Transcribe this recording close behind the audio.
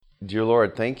Dear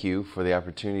Lord, thank you for the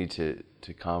opportunity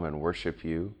to come and worship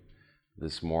you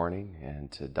this morning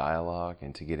and to dialogue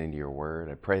and to get into your word.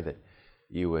 I pray that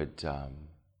you would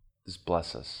just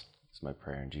bless us. It's my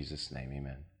prayer in Jesus' name,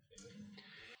 amen.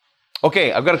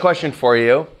 Okay, I've got a question for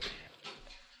you.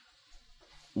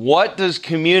 What does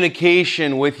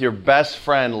communication with your best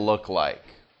friend look like?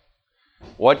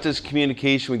 What does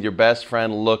communication with your best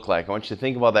friend look like? I want you to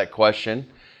think about that question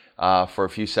for a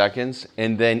few seconds.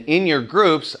 And then in your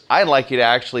groups, I'd like you to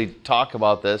actually talk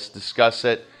about this, discuss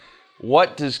it.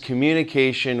 What does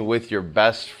communication with your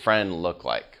best friend look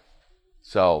like?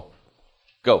 So,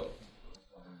 go.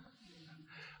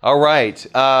 All right.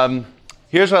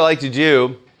 Here's what I like to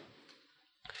do.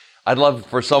 I'd love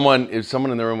for someone, if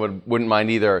someone in the room wouldn't mind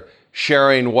either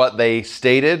sharing what they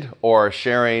stated or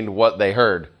sharing what they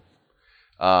heard.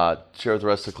 Share with the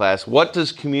rest of the class. What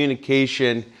does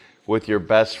communication with your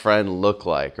best friend look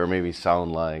like, or maybe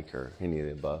sound like, or any of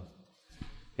the above?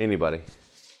 Anybody?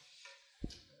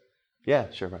 Yeah,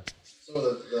 sure. Man. Some of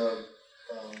the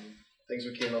things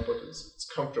we came up with is it's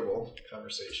comfortable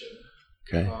conversation.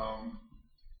 Okay.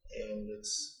 And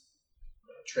it's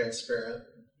transparent.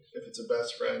 If it's a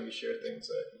best friend, you share things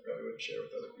that you probably wouldn't share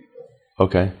with other people.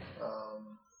 Okay.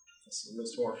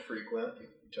 It's more frequent. You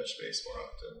touch base more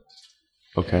often.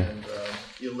 Okay. And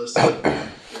you listen.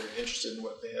 You're interested in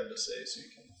what they have to say, so you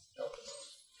can help them out.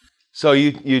 So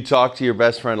you talk to your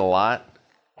best friend a lot?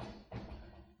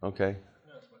 Okay.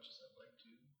 Not as much as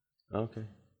I'd like to. Okay.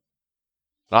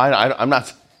 I'm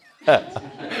not.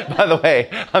 By the way,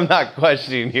 I'm not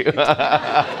questioning you.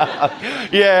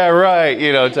 Yeah,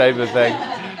 right. Type of thing.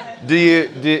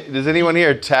 Does anyone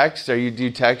here text? Do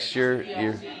you text your?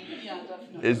 Yeah,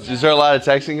 definitely. Is there a lot of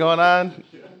texting going on?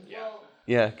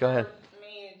 Yeah. Go ahead.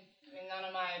 None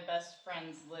of my best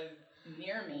friends live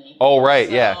near me. Oh, right.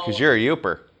 So Yeah, because you're a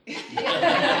Youper.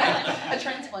 a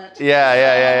transplant.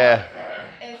 Yeah.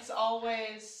 It's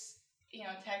always,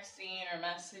 texting or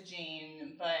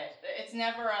messaging, but it's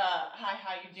never a, hi,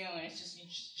 how you doing? It's just, you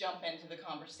just jump into the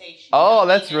conversation. Oh,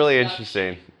 that's really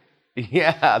interesting.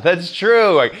 Yeah, that's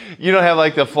true. Like, you don't have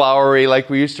like the flowery, like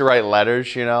we used to write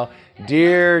letters,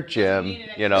 Dear Jim,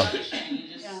 You just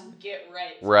get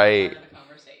right to Right. the part of the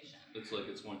conversation. It's like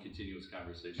it's one continuous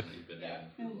conversation that you've been having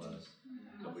for the last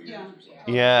couple of years or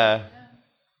something. Yeah.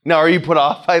 Now, are you put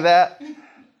off by that?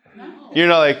 No. You're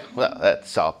not like, well,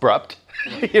 that's abrupt.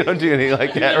 You don't do anything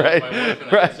like that, right? My wife and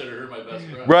I Right. consider her my best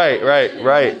friend.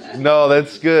 Right. No,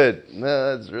 that's good.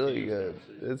 No, that's really good.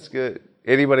 That's good.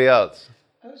 Anybody else?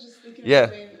 I was just thinking Yeah.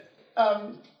 of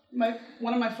something.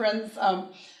 One of my friends,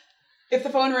 if the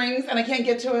phone rings and I can't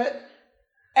get to it,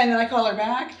 and then I call her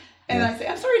back, and I say,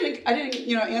 I'm sorry, I didn't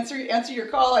answer your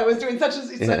call. I was doing such,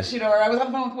 or I was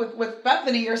on the phone with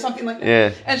Bethany or something like that.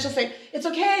 Yeah. And she'll say, it's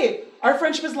okay. Our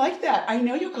friendship is like that. I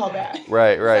know you'll call back.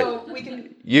 Right. So we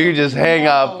can. You can just hang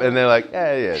up, and they're like,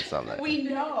 yeah, it's something. We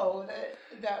know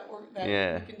that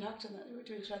Yeah. we can talk to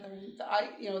each other,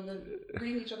 and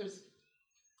reading each other's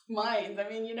minds. I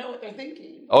mean, you know what they're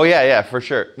thinking. Oh, yeah, for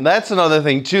sure. And that's another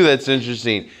thing, too, that's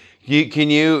interesting. Are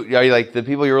you like the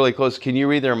people you're really close, can you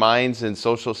read their minds in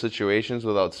social situations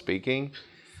without speaking?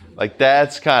 Like,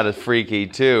 that's kind of freaky,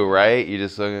 too, right? You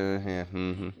just look,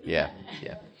 yeah.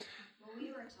 Well,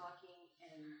 we were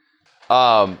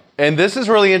talking and this is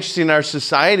really interesting in our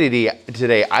society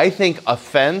today. I think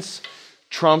offense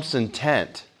trumps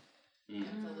intent.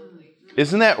 Absolutely.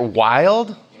 Isn't that wild?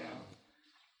 Yeah.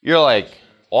 You're like,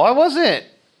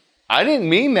 I didn't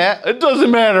mean that. It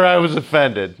doesn't matter, I was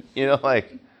offended.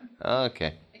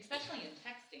 Okay. Especially in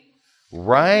texting.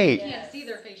 Right. You can't see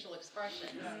their facial expressions.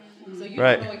 So you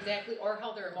Right. don't know exactly, or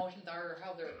how their emotions are, or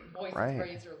how their voice Right. is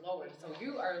raised or lowered. So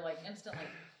you are like instantly,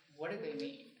 what do they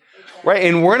mean? Right,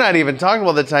 and we're not even talking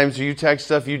about the times you text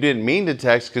stuff you didn't mean to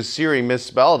text because Siri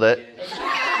misspelled it.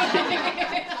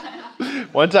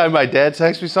 One time my dad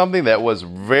texted me something that was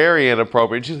very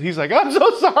inappropriate. He's like, I'm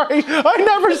so sorry. I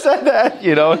never said that,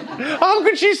 How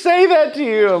could she say that to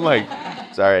you? I'm like,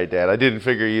 it's all right, Dad. I didn't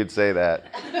figure you'd say that.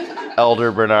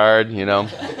 Elder Bernard,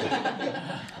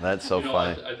 That's so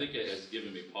funny. I think it has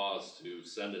given me pause to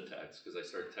send a text because I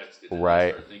start texting and Right.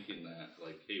 I start thinking that,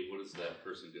 like, hey, what is that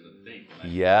person going to think?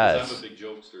 Yes. Because I'm a big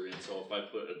jokester, and so if I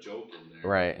put a joke in there,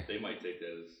 Right. they might take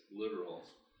that as literal.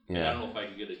 Yeah. And I don't know if I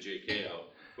can get a JK out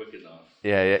quick enough.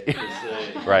 Yeah. To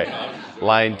say, Right. I was just joking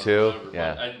Line or two, whatever.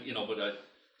 yeah. But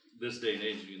this day and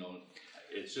age,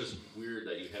 it's just weird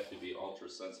that you have to be ultra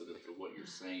sensitive to what you're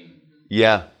saying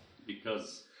Yeah.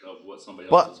 because of what somebody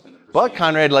else is going to perceive. But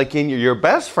Conrad, like in your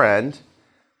best friend,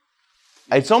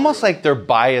 it's almost like they're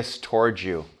biased towards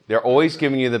you. They're always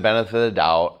giving you the benefit of the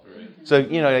doubt. Right. So,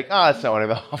 like, oh, that's not what I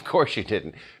meant. Of course you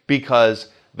didn't. Because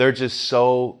they're just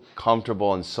so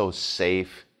comfortable and so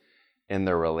safe in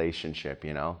their relationship,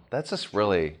 you know? That's just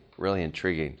really, really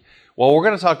intriguing. Well, we're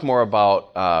going to talk more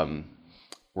about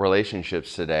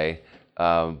relationships today.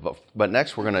 But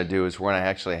next we're going to do is we're going to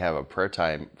actually have a prayer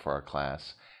time for our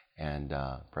class. And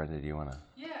Brenda, do you want to?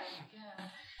 Yeah.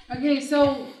 Okay,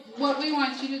 so what we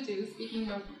want you to do, speaking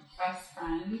of best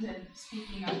friend and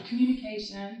speaking of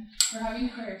communication, we're having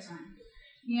prayer time.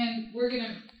 And we're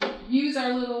going to use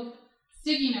our little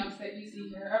sticky notes that you see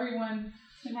here. Everyone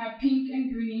can have pink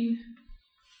and green.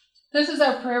 This is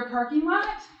our prayer parking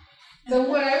lot. So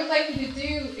what I would like you to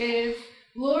do is,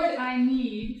 Lord, I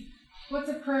need, what's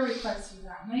a prayer request you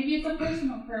have? Maybe it's a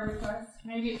personal prayer request.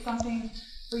 Maybe it's something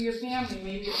for your family.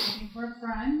 Maybe it's something for a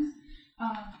friend.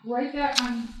 Write that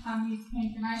on these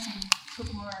pink, and I can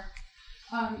put more.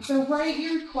 So write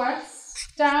your requests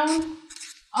down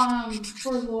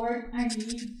for Lord, I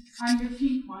need, on your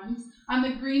pink ones. On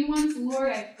the green ones,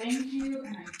 Lord, I thank you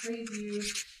and I praise you.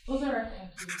 Those are our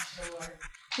thank yous, Lord.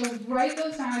 So write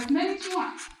those down, as many as you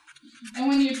want. And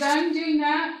when you're done doing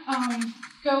that,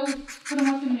 go put them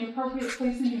up in the appropriate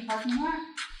place in your parking lot.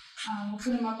 We'll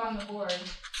put them up on the board.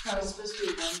 So It's supposed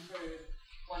to be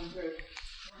one group.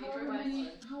 however many.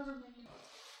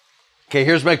 Okay,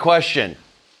 here's my question.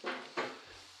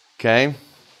 Okay,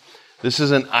 this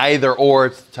is an either or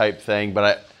type thing,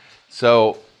 but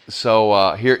here's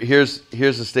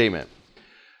the statement.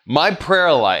 My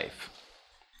prayer life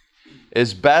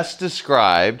is best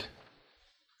described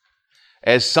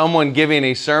as someone giving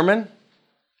a sermon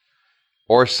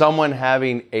or someone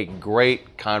having a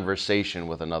great conversation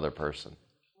with another person.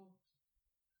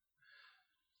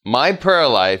 My prayer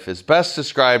life is best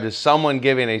described as someone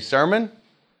giving a sermon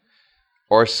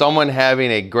or someone having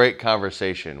a great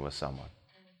conversation with someone.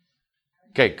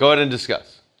 Okay, go ahead and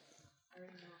discuss.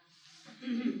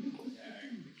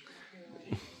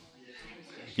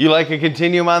 You like a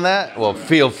continuum on that? Well,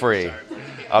 feel free.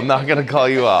 I'm not going to call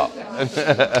you out.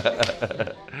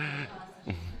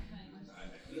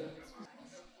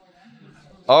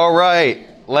 All right,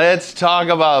 let's talk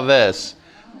about this.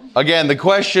 Again, the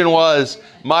question was,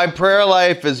 my prayer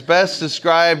life is best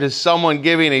described as someone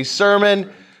giving a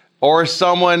sermon or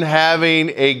someone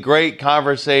having a great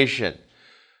conversation.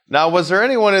 Now, was there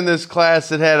anyone in this class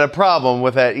that had a problem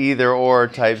with that either or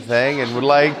type thing and would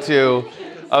like to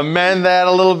amend that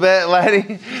a little bit,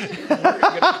 Letty?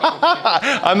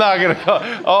 I'm not going to call.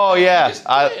 Oh, yeah.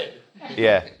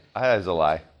 That was a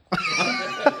lie.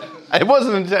 It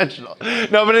wasn't intentional.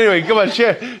 No, but anyway, come on,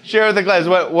 share with the class.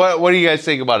 What do you guys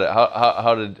think about it?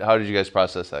 How did you guys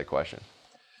process that question?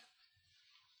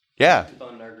 Yeah. I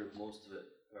found in our group most of it,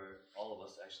 or all of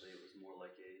us actually, it was more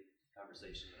like a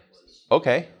conversation than it was.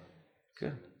 Okay.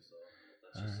 Good. So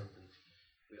that's just something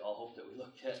we all hope that we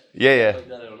look at. Yeah. Like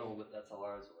that, I don't know, but that's how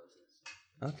ours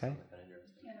was. Okay. And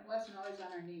it wasn't always on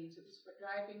our knees. It was for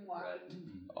driving,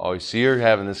 walking. Oh, so you're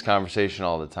having this conversation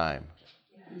all the time.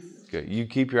 Yes. Good. You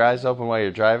keep your eyes open while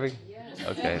you're driving? Yes.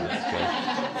 Okay,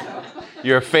 that's good.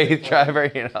 You're a faith driver,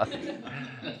 you know.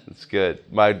 That's good.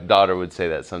 My daughter would say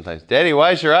that sometimes. Daddy,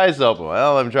 why is your eyes open?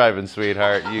 Well, I'm driving,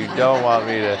 sweetheart. You don't want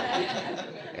me to.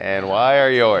 And why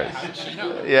are yours?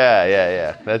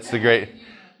 Yeah. That's the great,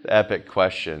 epic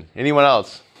question. Anyone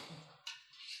else?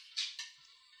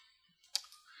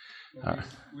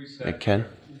 We said, Ken?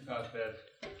 we thought that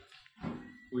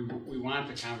we want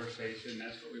the conversation,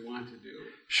 that's what we want to do.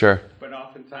 Sure. But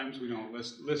oftentimes we don't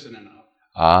listen enough.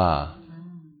 Ah.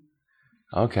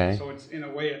 Okay. So it's, in a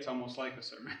way, it's almost like a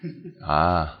sermon.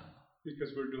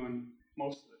 Because we're doing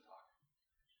most of the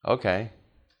talk. Okay.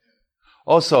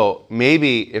 Also,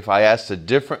 maybe if I asked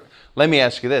let me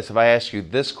ask you this. If I ask you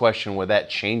this question, would that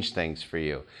change things for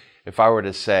you? If I were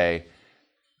to say,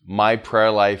 my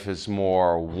prayer life is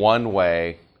more one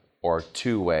way or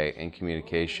two way in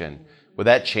communication, would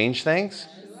that change things?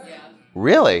 Yeah.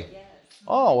 Really?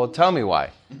 Oh, well, tell me why.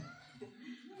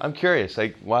 I'm curious.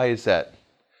 Like, why is that?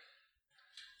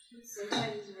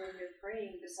 Sometimes when you're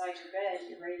praying beside your bed,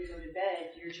 you're ready to go to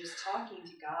bed, you're just talking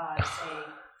to God, saying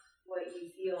what you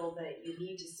feel that you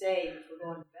need to say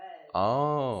before going to bed.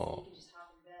 Oh. So you can just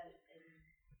hop in bed and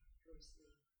go to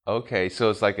sleep. Okay, so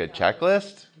it's like a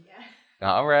checklist?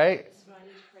 Yeah. All right.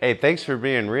 Hey, thanks for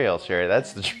being real, Sherry.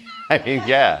 That's the truth. I mean,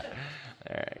 yeah.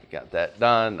 All right, got that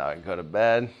done. Now I can go to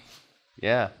bed.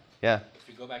 Yeah. If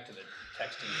you go back to the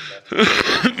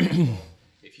texting,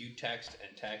 if you text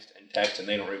and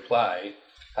they don't reply,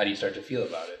 how do you start to feel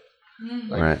about it?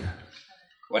 Like, right.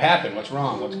 What happened? What's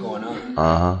wrong? What's going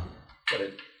on?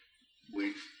 But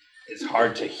it's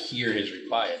hard to hear his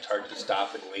reply. It's hard to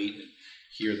stop and wait and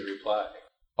hear the reply.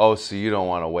 Oh, so you don't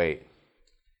want to wait?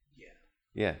 Yeah.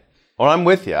 Yeah. Oh, I'm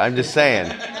with you. I'm just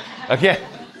saying. Okay.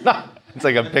 No, it's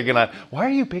like I'm picking on. Why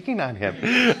are you picking on him?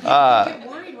 You get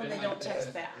worried when they don't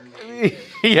text back.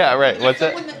 Yeah, right. What's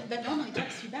that? When that normally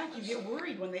texts you back, you get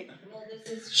worried when they.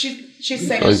 She's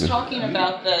saying. I was talking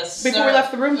about this before we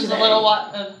left the room today. A little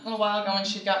while ago when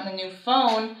she'd gotten a new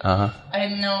phone. I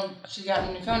didn't know she'd gotten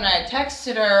a new phone. And I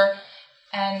texted her,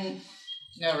 and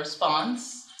no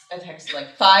response. I texted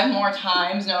like 5 more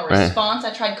times, no response.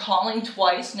 I tried calling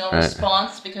twice, no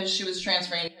response, because she was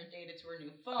transferring her data to her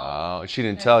new phone. Oh, she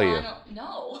didn't tell you?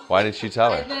 No. Why didn't she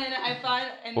tell her? And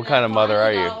then what kind of mother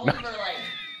are you? Over like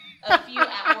a few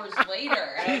hours later.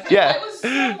 And I was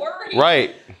so worried.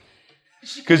 Right.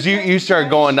 Because you start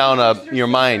going down your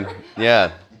mind.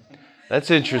 Yeah.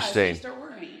 That's interesting.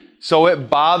 So it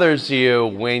bothers you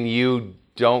when you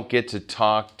don't get to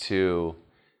talk to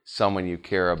someone you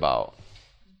care about.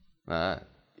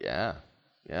 Yeah.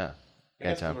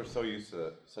 That's because we're so used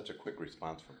to such a quick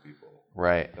response from people.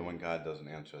 Right. And when God doesn't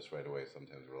answer us right away,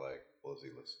 sometimes we're like, well, is he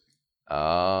listening?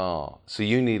 Oh, so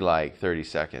you need like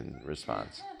 30-second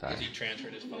response time. Has he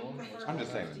transferred his phone? I'm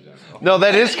just saying in general. No,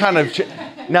 that is kind of...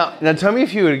 Now tell me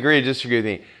if you would agree or disagree with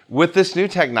me. With this new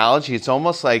technology, it's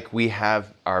almost like we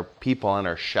have our people on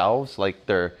our shelves, like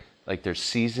they're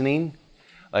seasoning.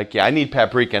 Like, yeah, I need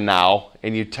paprika now.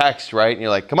 And you text, right? And you're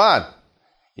like, come on.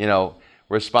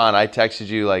 Respond. I texted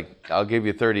you, like, I'll give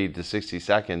you 30 to 60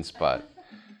 seconds, but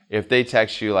if they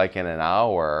text you like in an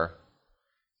hour,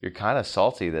 you're kind of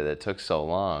salty that it took so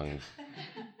long,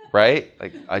 right?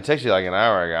 Like, I texted you like an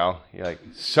hour ago. You're like,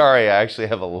 sorry, I actually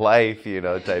have a life,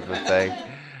 type of thing.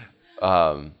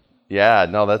 Yeah,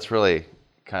 no, that's really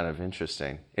kind of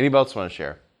interesting. Anybody else want to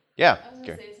share? Yeah. I was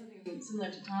going to say something similar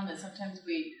to Tom, that sometimes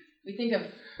we think of,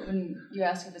 when you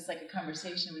ask if it's like a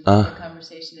conversation, we think of a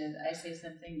conversation as I say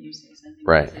something, you say something,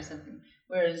 right. you say something.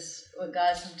 Whereas with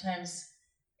God, sometimes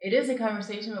it is a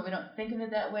conversation, but we don't think of it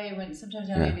that way. When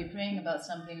sometimes I may be praying about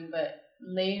something, but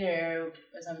later,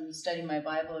 as I'm studying my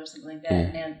Bible or something like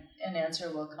that, an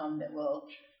answer will come that will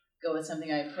go with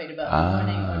something I prayed about in the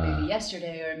morning, or maybe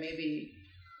yesterday, or maybe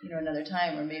another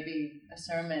time, or maybe a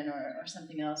sermon or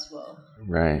something else will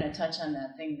kind of touch on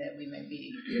that thing that we may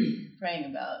be praying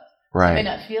about. Right. So it may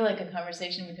not feel like a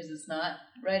conversation because it's not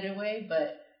right away,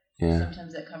 but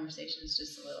sometimes that conversation is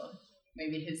just a little,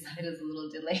 maybe his side is a little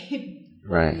delayed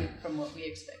from what we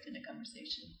expect in a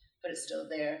conversation, but it's still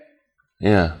there.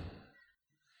 Yeah.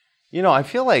 I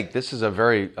feel like this is a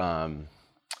very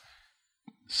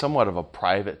somewhat of a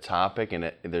private topic, and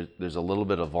there's a little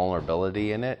bit of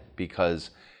vulnerability in it, because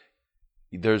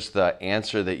there's the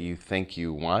answer that you think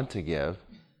you want to give,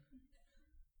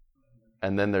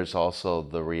 and then there's also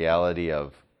the reality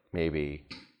of maybe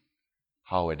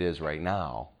how it is right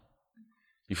now.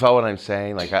 You follow what I'm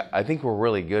saying? Like, I think we're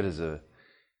really good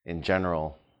in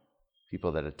general,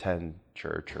 people that attend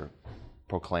church or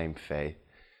proclaim faith.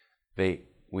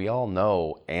 We all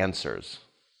know answers.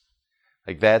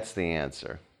 Like, that's the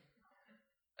answer.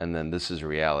 And then this is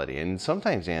reality. And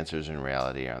sometimes answers and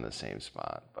reality are on the same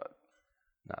spot, but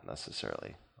not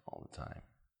necessarily all the time.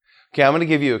 Okay, I'm going to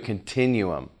give you a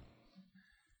continuum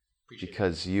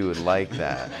because you would like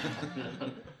that.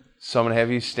 So I'm going to have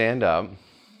you stand up.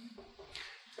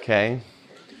 Okay.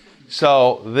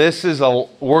 So this is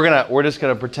we're just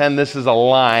going to pretend this is a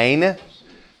line.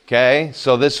 Okay?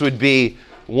 So this would be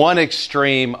one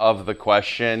extreme of the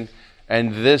question,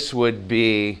 and this would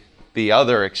be the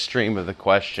other extreme of the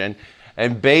question.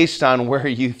 And based on where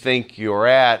you think you're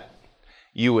at,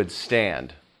 you would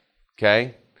stand.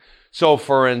 Okay? So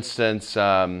for instance,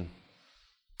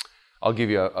 I'll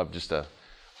give you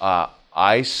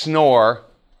I snore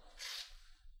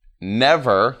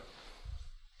never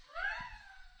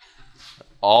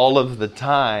all of the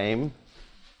time,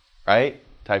 right?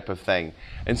 Type of thing.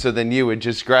 And so then you would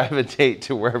just gravitate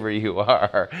to wherever you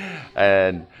are.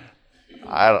 And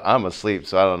I'm asleep,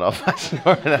 so I don't know if I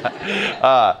snore or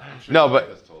not. No,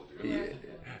 but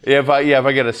if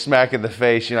I get a smack in the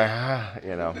face, you're like,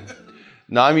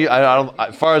 No,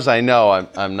 as far as I know,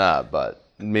 I'm not, but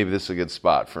maybe this is a good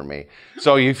spot for me.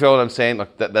 So you feel what I'm saying?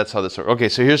 Look, that's how this works. Okay,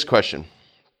 so here's the question.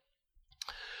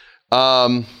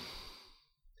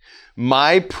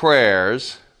 My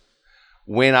prayers,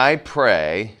 when I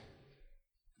pray,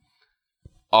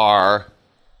 are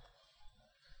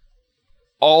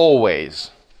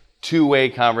always two-way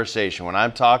conversation. When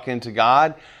I'm talking to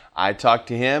God, I talk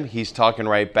to Him. He's talking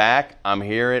right back. I'm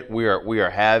hearing it. We are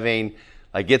having,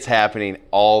 like, it's happening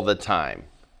all the time.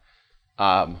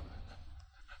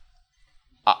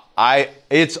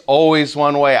 It's always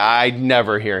one way. I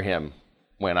never hear Him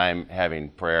when I'm having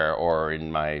prayer or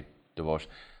in my devotion.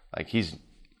 Like, He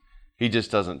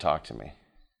just doesn't talk to me.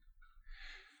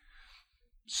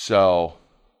 So,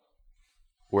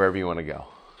 wherever you want to go.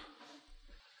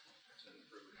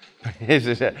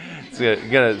 It's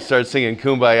going to start singing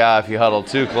Kumbaya if you huddle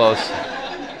too close.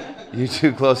 You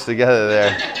too close together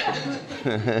there.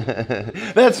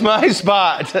 That's my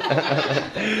spot.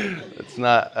 It's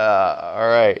not, all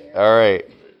right.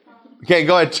 Okay,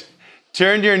 go ahead.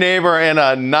 Turn to your neighbor in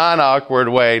a non-awkward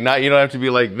way. You don't have to be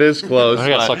like this close,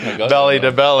 belly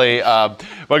to belly.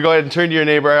 But go ahead and turn to your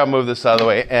neighbor. I'll move this out of the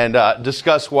way. And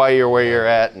discuss why you're where you're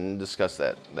at and discuss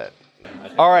that.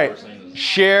 All right.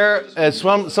 Share.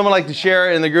 Someone like to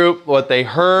share in the group what they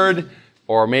heard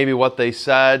or maybe what they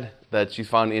said that you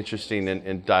found interesting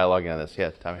in dialoguing on this.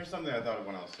 Yeah, Tommy. Here's something I thought of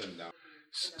when I was sitting down.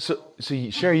 So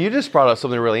Sherry, you just brought up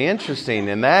something really interesting,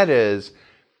 and that is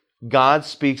God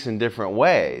speaks in different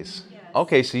ways. Yes.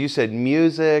 Okay, so you said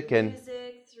music and...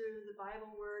 Music through the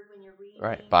Bible word when you're reading.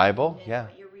 Right, Bible, yeah.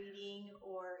 What you're reading,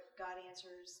 or God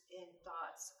answers in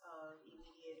thoughts of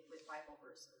immediate with Bible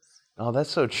verses. Oh, that's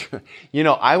so true. You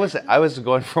know, I was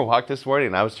going for a walk this morning,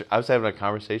 and I was having a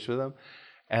conversation with him,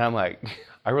 and I'm like,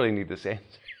 I really need this answer.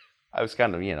 I was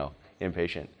kind of,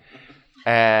 impatient.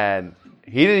 And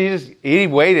he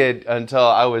waited until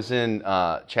I was in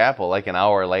chapel, like an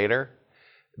hour later,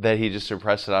 that he just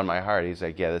impressed it on my heart. He's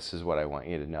like, yeah, this is what I want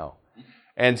you to know.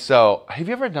 And so, have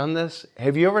you ever done this?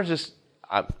 Have you ever just,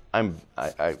 I'm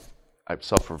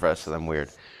self-professed that I'm weird.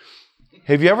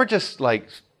 Have you ever just like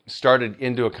started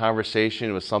into a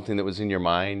conversation with something that was in your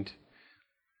mind?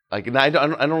 Like, and I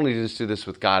don't only just do this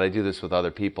with God, I do this with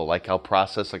other people. Like, I'll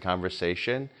process a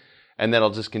conversation, and then I'll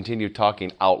just continue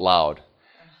talking out loud.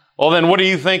 Well, then what do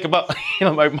you think about,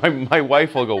 my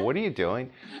wife will go, what are you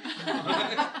doing?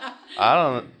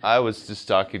 I was just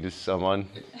talking to someone.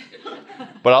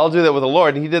 But I'll do that with the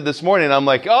Lord. And he did this morning. And I'm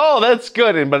like, oh, that's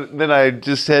good. But then I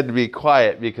just had to be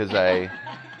quiet because I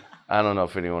don't know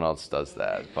if anyone else does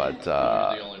that. But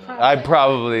I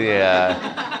probably,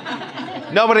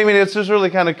 No, but I mean, it's just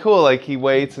really kind of cool. Like, he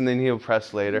waits and then he'll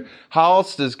press later. How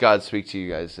else does God speak to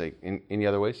you guys? Like, in any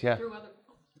other ways? Yeah. Through other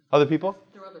people. Other people?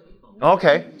 Through other people.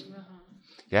 Okay.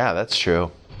 Yeah, that's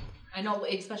true. I know,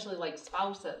 especially like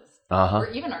spouses. Uh-huh. Or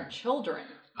even our children.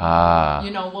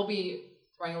 We'll be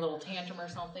throwing a little tantrum or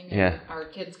something, and our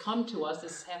kids come to us.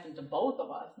 This happened to both of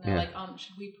us, and they're like,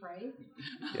 should we pray?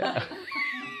 Yeah.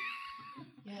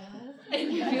 Yes.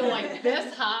 And you feel like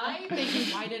this high,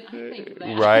 thinking, why didn't I think of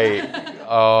that? Right.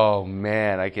 Oh,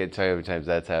 man, I can't tell you how many times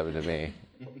that's happened to me.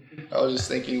 I was just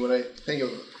thinking, when I think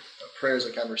of prayer as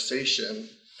a conversation,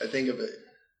 I think of it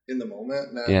in the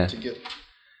moment, not to get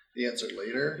the answer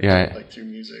later, like through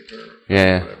music or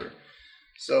whatever.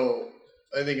 So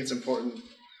I think it's important.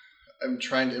 I'm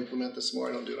trying to implement this more.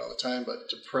 I don't do it all the time, but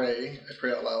to pray. I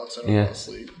pray out loud so I don't fall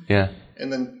asleep. Yeah.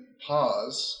 And then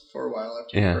pause for a while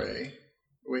after you pray.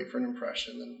 Wait for an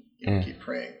impression, then keep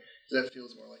praying. Because that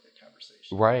feels more like a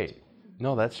conversation. Right.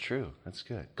 No, that's true. That's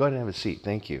good. Go ahead and have a seat.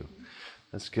 Thank you.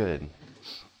 That's good.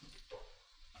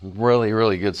 Really,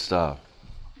 really good stuff.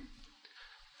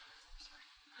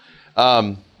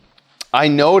 I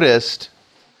noticed,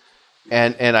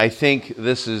 and I think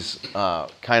this is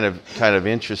kind of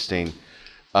interesting.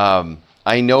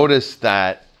 I noticed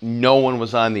that no one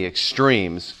was on the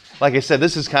extremes. Like I said,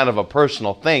 this is kind of a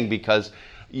personal thing because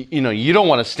you don't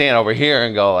want to stand over here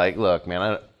and go like, "Look,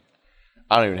 man,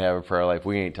 I don't even have a prayer life.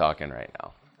 We ain't talking right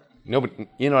now." Nobody,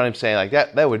 you know what I'm saying? Like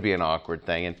that would be an awkward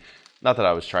thing, and not that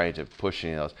I was trying to push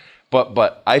any of those,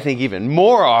 but I think even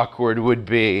more awkward would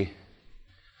be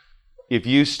if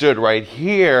you stood right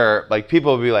here, like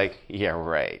people would be like, yeah,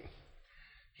 right.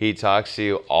 He talks to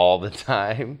you all the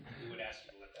time. We would ask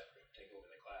you to let that take over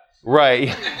the class.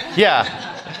 Right.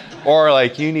 Yeah. Or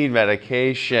like you need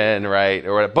medication, right?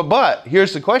 Or whatever. But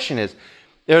here's the question is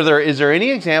there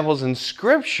any examples in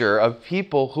Scripture of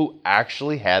people who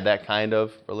actually had that kind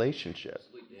of relationship?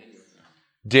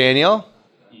 Daniel?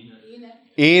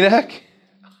 Enoch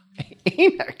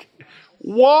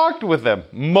walked with them.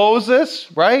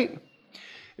 Moses, right?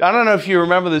 I don't know if you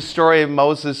remember the story of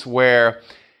Moses where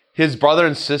his brother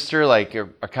and sister are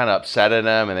kind of upset at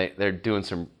him and they're doing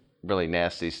some really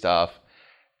nasty stuff.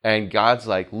 And God's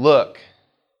like, look,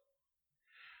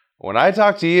 when I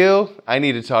talk to you, I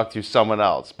need to talk to someone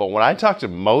else. But when I talk to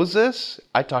Moses,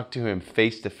 I talk to him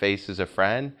face to face as a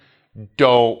friend.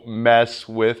 Don't mess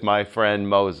with my friend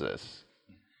Moses.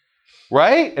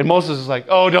 Right? And Moses is like,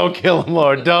 oh, don't kill him,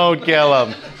 Lord. Don't kill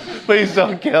him. Please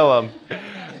don't kill him.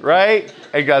 Right?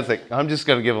 And God's like, I'm just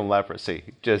going to give them leprosy.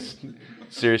 Just,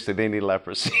 seriously, they need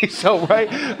leprosy. So, right?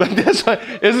 But that's what,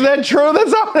 isn't that true?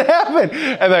 That's how it happened.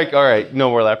 And like, all right, no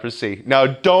more leprosy. Now,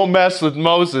 don't mess with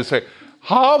Moses. Like,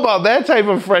 how about that type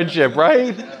of friendship,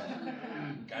 right?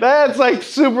 That's like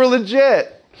super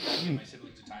legit. Give my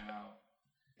siblings a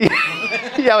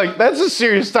timeout. Yeah, like, that's a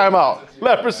serious timeout.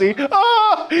 Leprosy, type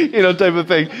of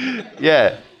thing.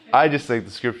 Yeah, I just think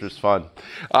the scripture's fun.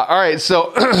 All right,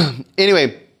 so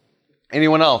anyway,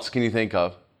 anyone else can you think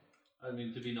of? I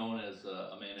mean, to be known as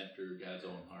a man after God's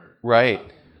own heart. Right.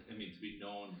 I mean, to be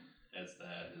known as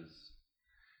that is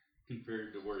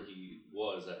compared to where he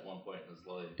was at one point in his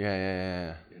life.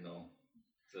 Yeah.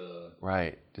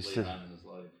 Right. Just late on in his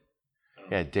life.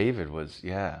 Yeah, David was,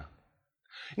 yeah.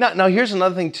 Now here's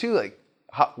another thing too, like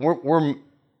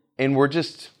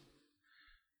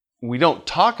we don't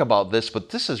talk about this, but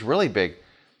this is really big.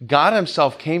 God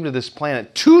himself came to this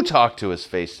planet to talk to us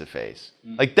face to face.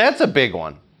 Like, that's a big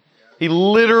one. He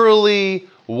literally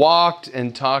walked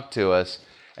and talked to us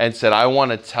and said, I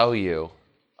want to tell you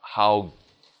how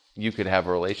you could have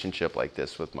a relationship like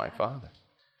this with my Father.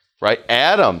 Right?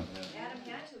 Adam.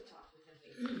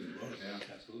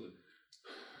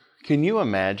 Can you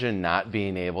imagine not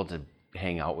being able to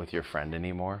hang out with your friend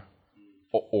anymore?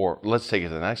 Or let's take it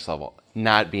to the next level,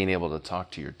 not being able to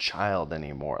talk to your child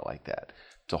anymore like that,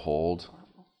 to hold.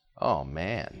 Oh,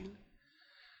 man.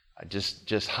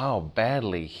 Just how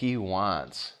badly he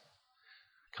wants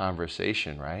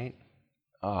conversation, right?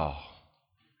 Oh.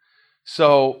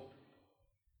 So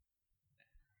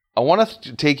I want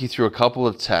to take you through a couple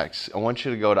of texts. I want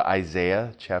you to go to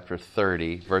Isaiah chapter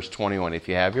 30, verse 21. If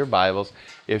you have your Bibles,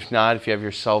 if not, if you have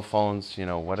your cell phones,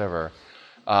 whatever.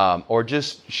 Or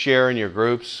just share in your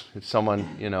groups if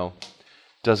someone,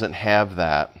 doesn't have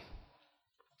that.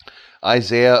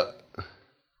 Isaiah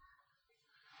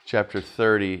chapter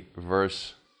 30,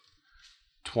 verse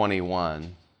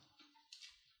 21.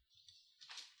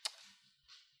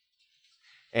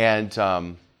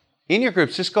 And in your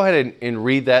groups, just go ahead and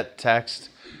read that text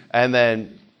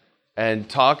and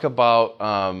talk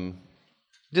about,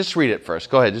 just read it first.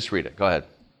 Go ahead, just read it. Go ahead.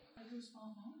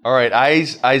 All right,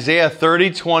 Isaiah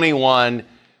 30:21.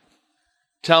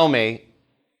 Tell me,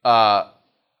 I'm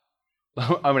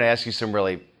going to ask you some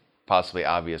really possibly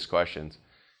obvious questions.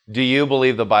 Do you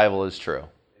believe the Bible is true?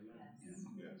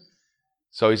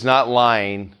 So he's not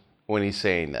lying when he's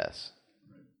saying this.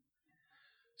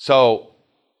 So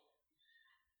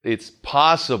it's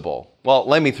possible. Well,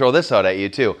 let me throw this out at you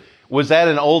too. Was that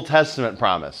an Old Testament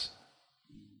promise?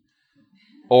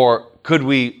 Or could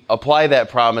we apply that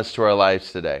promise to our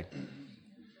lives today?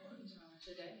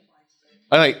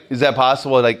 Is that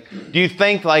possible? Like, do you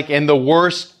think, like, in the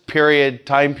worst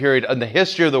time period in the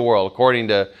history of the world, according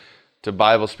to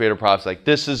Bible, Spirit of Prophecy, like,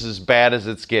 this is as bad as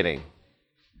it's getting,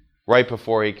 right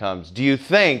before he comes? Do you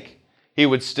think he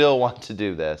would still want to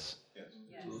do this?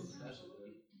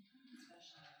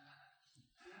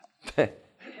 Yes.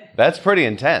 That's pretty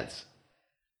intense.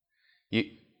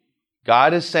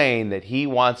 God is saying that he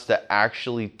wants to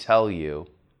actually tell you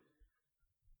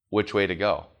which way to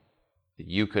go. That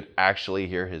you could actually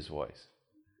hear his voice.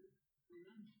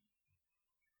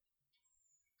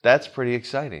 That's pretty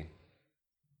exciting.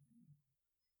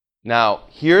 Now,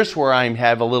 here's where I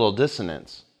have a little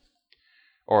dissonance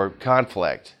or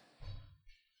conflict.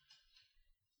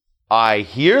 I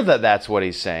hear that that's what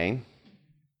he's saying,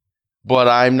 but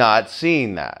I'm not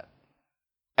seeing that.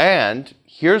 And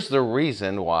here's the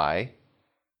reason why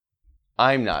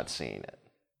I'm not seeing it.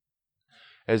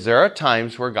 Is there are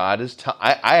times where God is...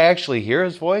 I actually hear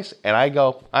his voice and I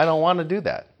go, I don't want to do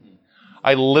that.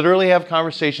 I literally have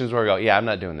conversations where I go, yeah, I'm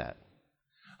not doing that.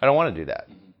 I don't want to do that.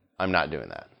 I'm not doing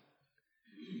that.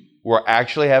 We're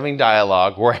actually having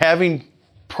dialogue. We're having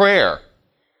prayer.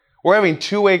 We're having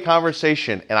two-way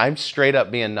conversation and I'm straight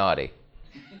up being naughty.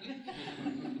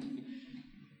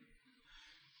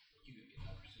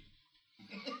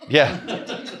 Yeah,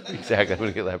 exactly. I'm going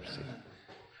to get leprosy.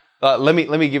 Let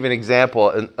me give you an example.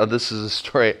 And this is a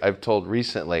story I've told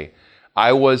recently.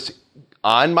 I was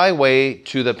on my way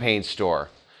to the paint store.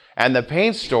 And the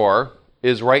paint store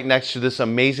is right next to this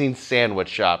amazing sandwich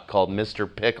shop called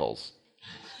Mr. Pickles.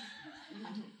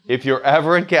 If you're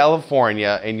ever in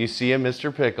California and you see a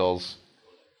Mr. Pickles,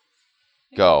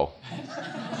 go.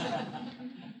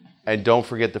 And don't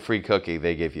forget the free cookie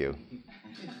they give you.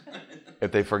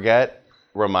 If they forget,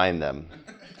 remind them.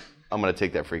 I'm going to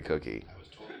take that free cookie. I was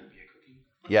told it would be a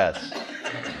cookie. Yes.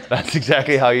 That's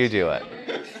exactly how you do it.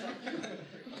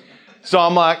 So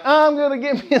I'm like, I'm going to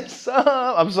give me a sub.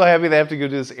 I'm so happy they have to go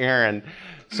do this errand.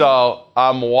 So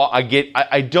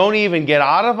I don't even get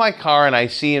out of my car and I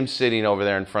see him sitting over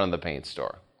there in front of the paint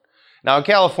store. Now in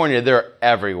California, they're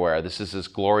everywhere. This is this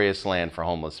glorious land for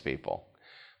homeless people.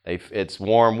 It's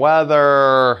warm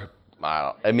weather.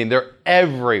 They're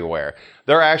everywhere.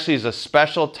 There actually is a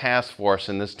special task force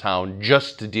in this town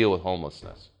just to deal with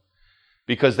homelessness.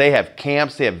 because they have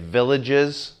camps, they have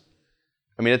villages.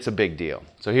 I mean, it's a big deal.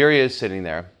 So here he is sitting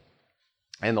there,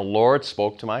 and the Lord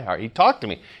spoke to my heart. He talked to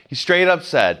me. He straight up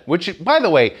said, which, by the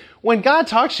way, when God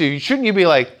talks to you, shouldn't you be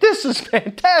like, this is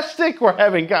fantastic, we're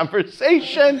having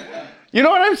conversation? You know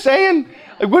what I'm saying?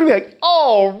 Like, wouldn't be like,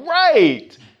 all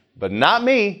right. But not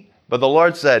me. But the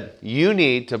Lord said, you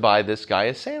need to buy this guy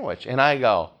a sandwich. And I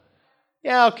go,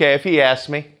 yeah, okay, if he asks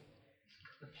me.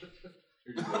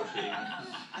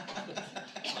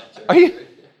 Are you?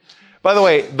 By the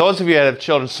way, those of you that have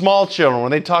children, small children,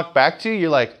 when they talk back to you, you're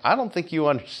like, I don't think you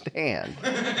understand.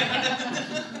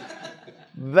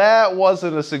 That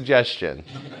wasn't a suggestion.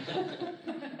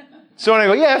 So when I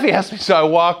go, yeah, if he asks me, so I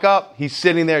walk up, he's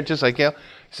sitting there just like,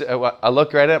 so I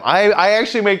look right at him. I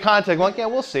actually made contact. I'm like, yeah,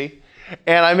 we'll see.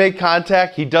 And I make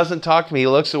contact. He doesn't talk to me. He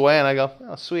looks away, and I go,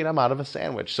 oh, sweet, I'm out of a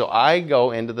sandwich. So I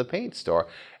go into the paint store,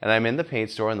 and I'm in the paint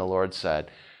store, and the Lord said,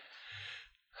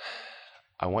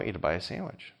 I want you to buy a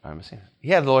sandwich. Buy him a sandwich.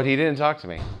 Yeah, Lord, he didn't talk to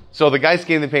me. So the guy's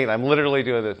getting the paint. I'm literally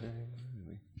doing this.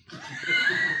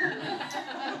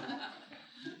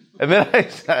 And then I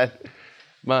said,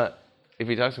 but if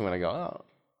he talks to me, I go, oh,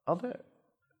 I'll do it.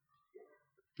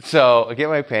 So I get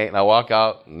my paint, and I walk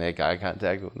out, and make eye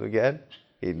contact with him again.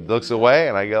 He looks away,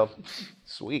 and I go,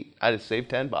 sweet, I just saved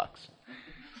 $10.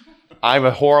 I'm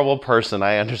a horrible person.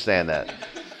 I understand that.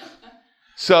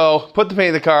 So put the paint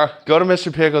in the car, go to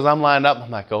Mr. Pickles. I'm lined up. I'm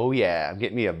like, oh, yeah, I'm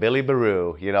getting me a Billy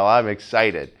Baroo. You know, I'm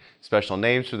excited. Special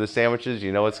names for the sandwiches.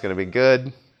 You know it's going to be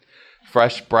good.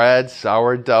 Fresh bread,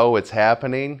 sourdough, it's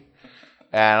happening.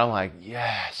 And I'm like,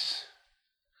 yes.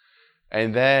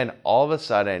 And then all of a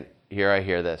sudden, here I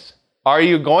hear this. Are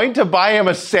you going to buy him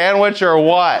a sandwich or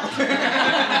what?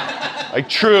 Like,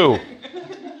 true.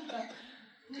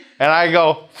 And I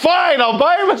go, fine, I'll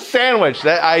buy him a sandwich.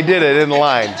 I did it in the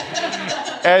line.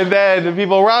 And then the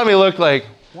people around me looked like,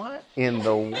 what in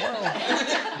the world?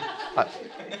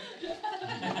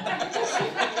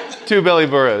 2 Billy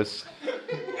Burrows.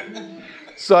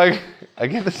 So I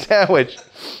get the sandwich,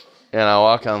 and I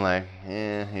walk on like,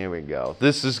 here we go.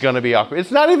 This is going to be awkward.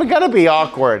 It's not even going to be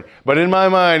awkward, but in my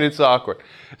mind, it's awkward.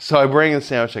 So I bring the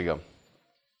sandwich. I go,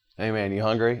 hey, man, you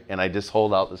hungry? And I just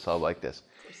hold out the sub like this.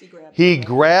 He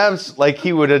grabs, like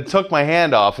he would have took my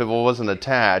hand off if it wasn't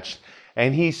attached,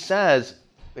 and he says,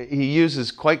 he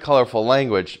uses quite colorful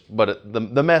language, but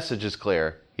the message is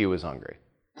clear. He was hungry.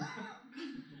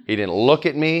 He didn't look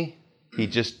at me. He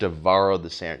just devoured the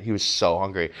sandwich. He was so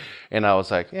hungry. And I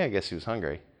was like, yeah, I guess he was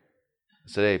hungry. I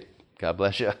said, hey, God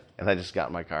bless you. And I just got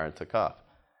in my car and took off.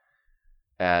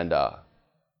 And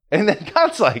then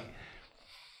God's like,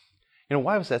 you know,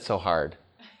 why was that so hard?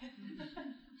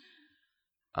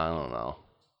 I don't know.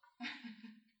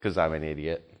 Because I'm an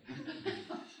idiot.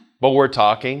 But we're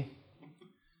talking.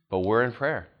 But we're in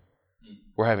prayer.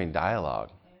 We're having dialogue.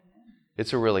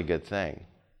 It's a really good thing.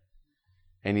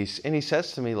 And he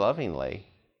says to me lovingly,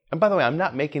 and by the way, I'm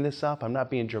not making this up. I'm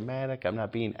not being dramatic. I'm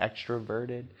not being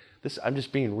extroverted. I'm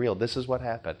just being real. This is what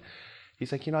happened.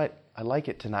 He's like, you know, I like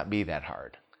it to not be that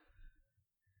hard.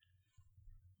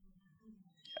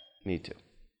 Need to.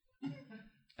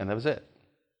 And that was it.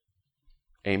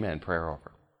 Amen. Prayer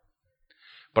over.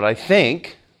 But I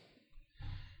think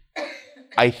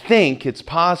it's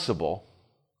possible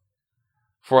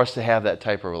for us to have that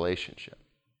type of relationship.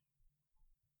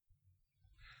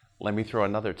 Let me throw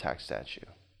another text at you.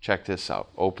 Check this out.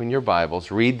 Open your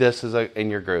Bibles. Read this in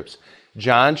your groups.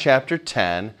 John chapter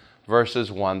 10,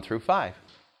 verses 1 through 5.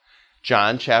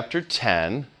 John chapter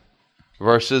 10,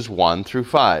 verses 1 through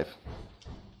 5.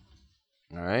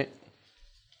 All right?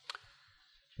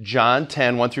 John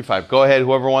 10, 1 through 5. Go ahead.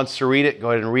 Whoever wants to read it,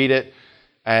 go ahead and read it.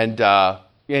 And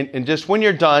just when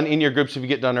you're done, in your groups, if you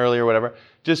get done early or whatever,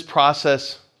 just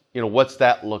process, what's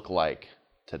that look like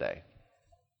today?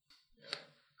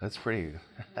 That's pretty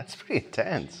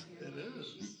intense. It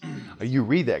is. You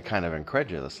read that kind of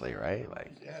incredulously, right?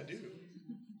 Yeah, I do.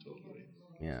 Totally.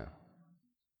 Yeah.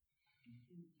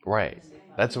 Right.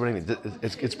 That's what I mean.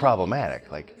 It's problematic.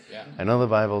 Yeah. I know the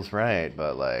Bible's right,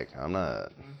 but I'm not.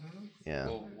 Mm-hmm. Yeah.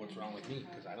 Well, what's wrong with me?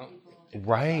 Because I don't.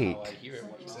 Right. I hear it.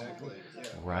 Exactly. Yeah.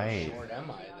 Right. How short am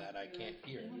I that I can't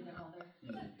hear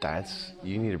it?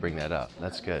 You need to bring that up.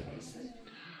 That's good.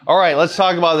 All right, let's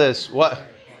talk about this. What?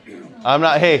 I'm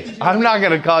not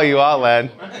going to call you out,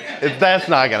 Len. That's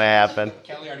not going to happen.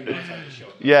 Kelly already knows how to show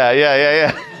it.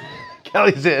 Yeah.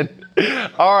 Kelly's in.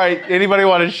 All right. Anybody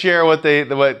want to share what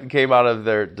came out of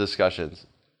their discussions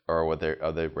or what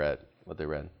they read?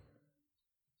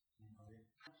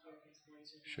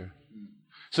 Sure.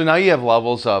 So now you have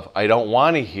levels of I don't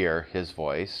want to hear his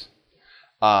voice,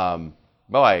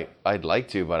 Well, I'd like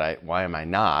to, but why am I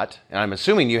not? And I'm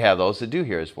assuming you have those that do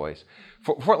hear his voice.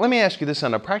 Let me ask you this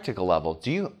on a practical level.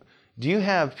 Do you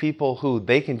have people who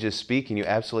they can just speak and you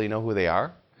absolutely know who they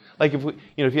are? Like if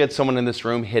you had someone in this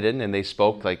room hidden and they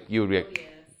spoke, like you would be like,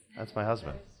 that's my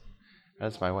husband.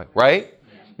 That's my wife. Right?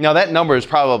 Now that number is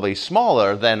probably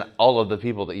smaller than all of the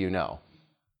people that you know.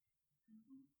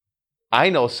 I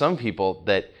know some people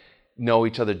that know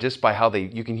each other just by how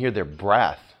you can hear their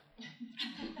breath.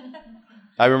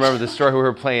 I remember the story, we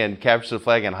were playing Capture the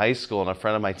Flag in high school, and a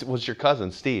friend of mine, was your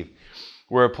cousin, Steve.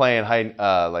 We were playing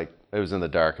it was in the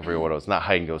dark, I forget what it was, not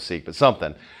hide and go seek, but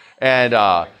something. And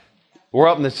we're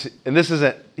up in this, and this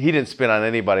isn't, he didn't spit on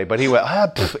anybody, but he went,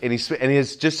 and he spit, and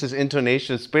his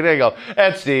intonation of spitting, I go,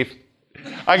 that's Steve.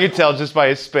 I could tell just by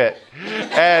his spit.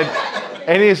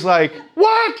 And he's like,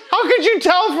 what? How could you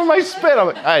tell from my spit? I'm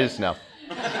like, I just know.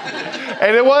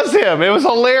 And it was him. It was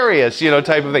hilarious,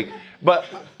 type of thing. But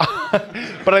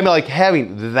I mean, like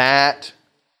having that,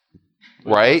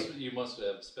 right? You must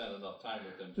have spent enough time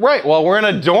with him. Right. Well, we're in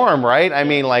a dorm, right? I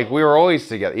mean, like we were always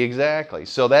together. Exactly.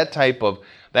 So that type of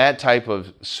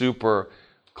super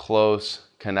close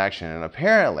connection. And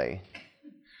apparently,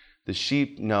 the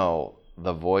sheep know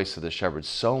the voice of the shepherd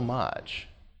so much.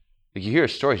 Like you hear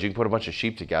stories, you can put a bunch of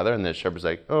sheep together, and the shepherd's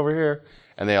like, over here,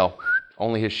 and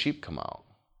only his sheep come out.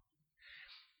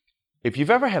 If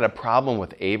you've ever had a problem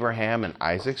with Abraham and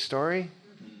Isaac's story,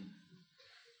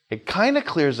 it kind of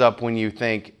clears up when you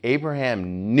think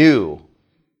Abraham knew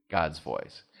God's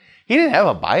voice. He didn't have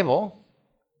a Bible.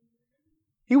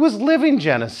 He was living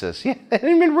Genesis. It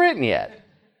hadn't been written yet,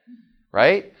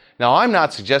 right? Now, I'm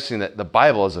not suggesting that the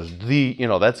Bible is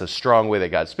that's a strong way that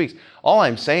God speaks. All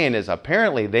I'm saying is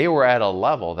apparently they were at a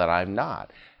level that I'm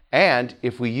not. And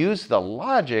if we use the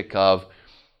logic of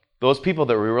those people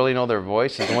that we really know their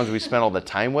voice are the ones we spend all the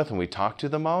time with and we talk to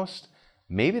the most,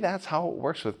 maybe that's how it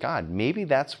works with God. Maybe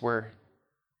that's where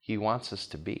he wants us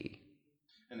to be.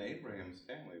 And Abraham's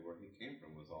family, where he came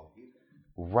from, was all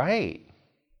heathen. Right.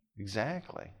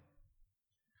 Exactly.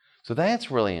 So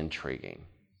that's really intriguing.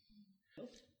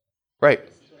 Right.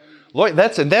 Lloyd,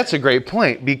 that's a great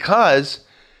point because,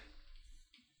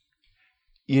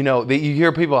 you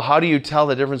hear people, how do you tell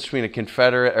the difference between a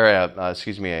Confederate, or a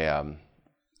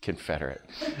Confederate,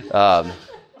 a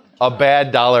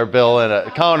bad dollar bill and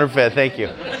a counterfeit, thank you.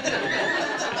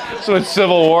 So it's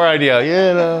Civil War idea,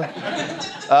 you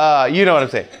know what I'm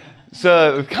saying.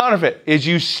 So counterfeit is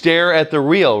you stare at the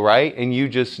real, right? And you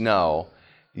just know,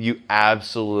 you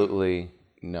absolutely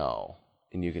know.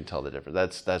 And you can tell the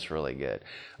difference. That's really good.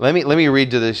 Let me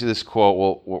read to this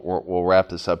quote. We'll wrap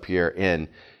this up here in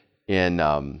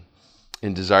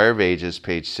Desire of Ages,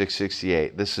 page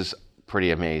 668. This is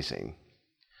pretty amazing.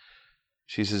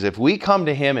 She says, if we come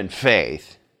to him in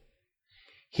faith,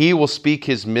 he will speak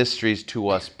his mysteries to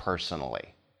us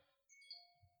personally.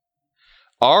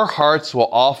 Our hearts will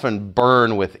often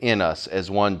burn within us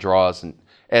as one,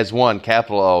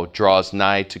 capital O, draws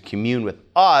nigh to commune with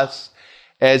us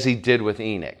as he did with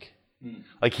Enoch.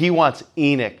 Like he wants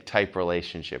Enoch-type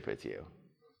relationship with you.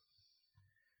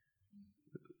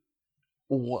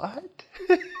 What?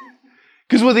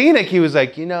 Because with Enoch, he was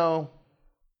like,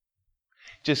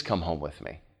 just come home with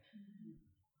me.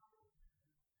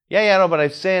 Yeah, no, but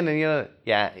I've sinned, and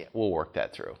we'll work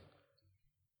that through.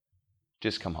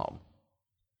 Just come home.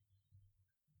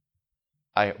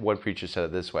 One preacher said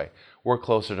it this way: we're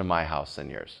closer to my house than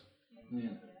yours. Yeah.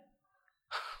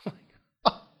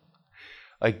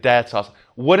 Like that's awesome.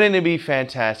 Wouldn't it be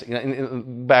fantastic?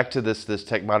 And back to this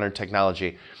modern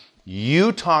technology,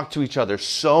 you talk to each other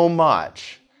so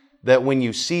much that when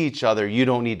you see each other, you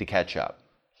don't need to catch up.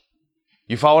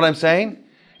 You follow what I'm saying?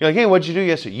 You're like, hey, what'd you do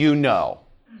yesterday? You know.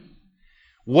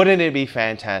 Wouldn't it be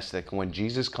fantastic when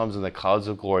Jesus comes in the clouds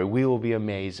of glory? We will be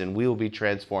amazed and we will be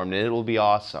transformed and it will be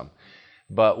awesome.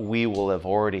 But we will have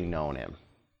already known him.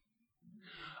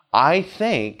 I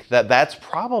think that that's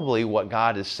probably what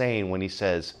God is saying when he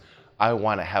says, I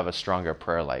want to have a stronger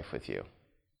prayer life with you.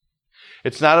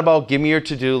 It's not about give me your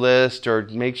to-do list or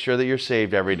make sure that you're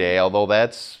saved every day, although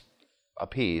that's a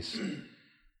piece.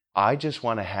 I just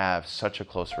want to have such a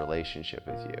close relationship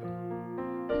with you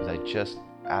because I just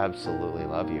absolutely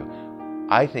love you.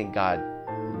 I think God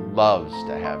loves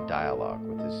to have dialogue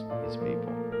with his people,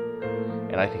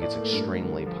 and I think it's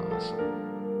extremely possible.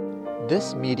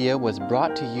 This media was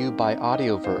brought to you by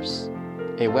Audioverse,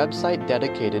 a website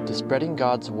dedicated to spreading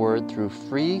God's Word through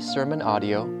free sermon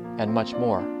audio and much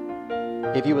more.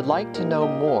 If you would like to know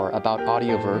more about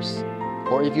Audioverse,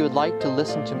 or if you would like to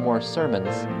listen to more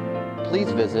sermons,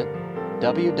 please visit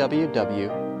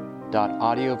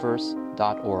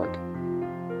www.audioverse.org.